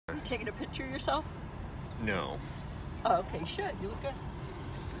taking a picture of yourself? No. Oh, okay, you should. You look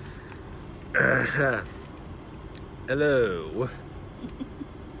good. Hello.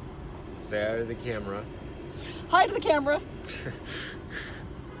 Say hi to the camera. Hi to the camera.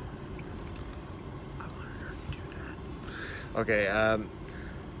 I wanted her to do that. Okay,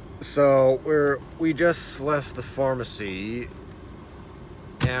 so we just left the pharmacy,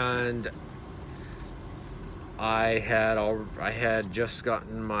 and I had just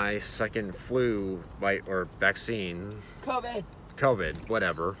gotten my second flu or vaccine. COVID,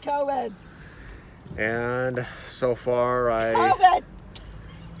 whatever. COVID. And so far COVID.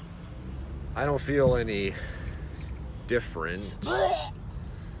 I don't feel any different. Blech.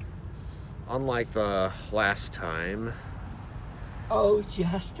 Unlike the last time. Oh,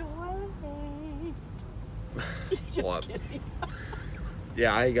 just wait. Just What? kidding.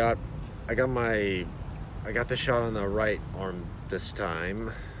 Yeah, I got the shot on the right arm this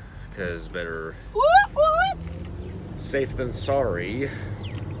time, because better What? safe than sorry.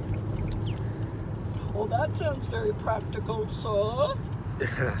 Well, that sounds very practical, sir.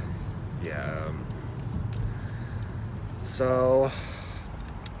 Yeah. So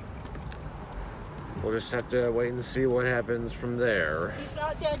we'll just have to wait and see what happens from there. He's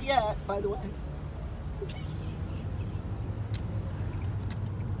not dead yet, by the way.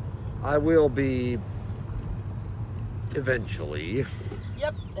 I will be eventually.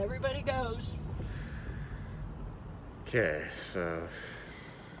 Yep, everybody goes. Okay, so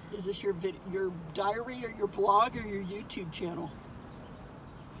Is this your diary or your blog or your YouTube channel?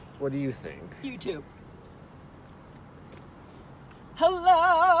 what do you think? YouTube.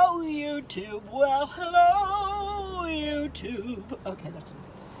 Hello, YouTube. Well, hello, YouTube. Okay, that's it.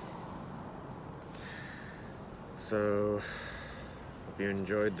 So, hope you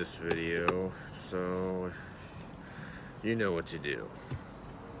enjoyed this video. So, you know what to do.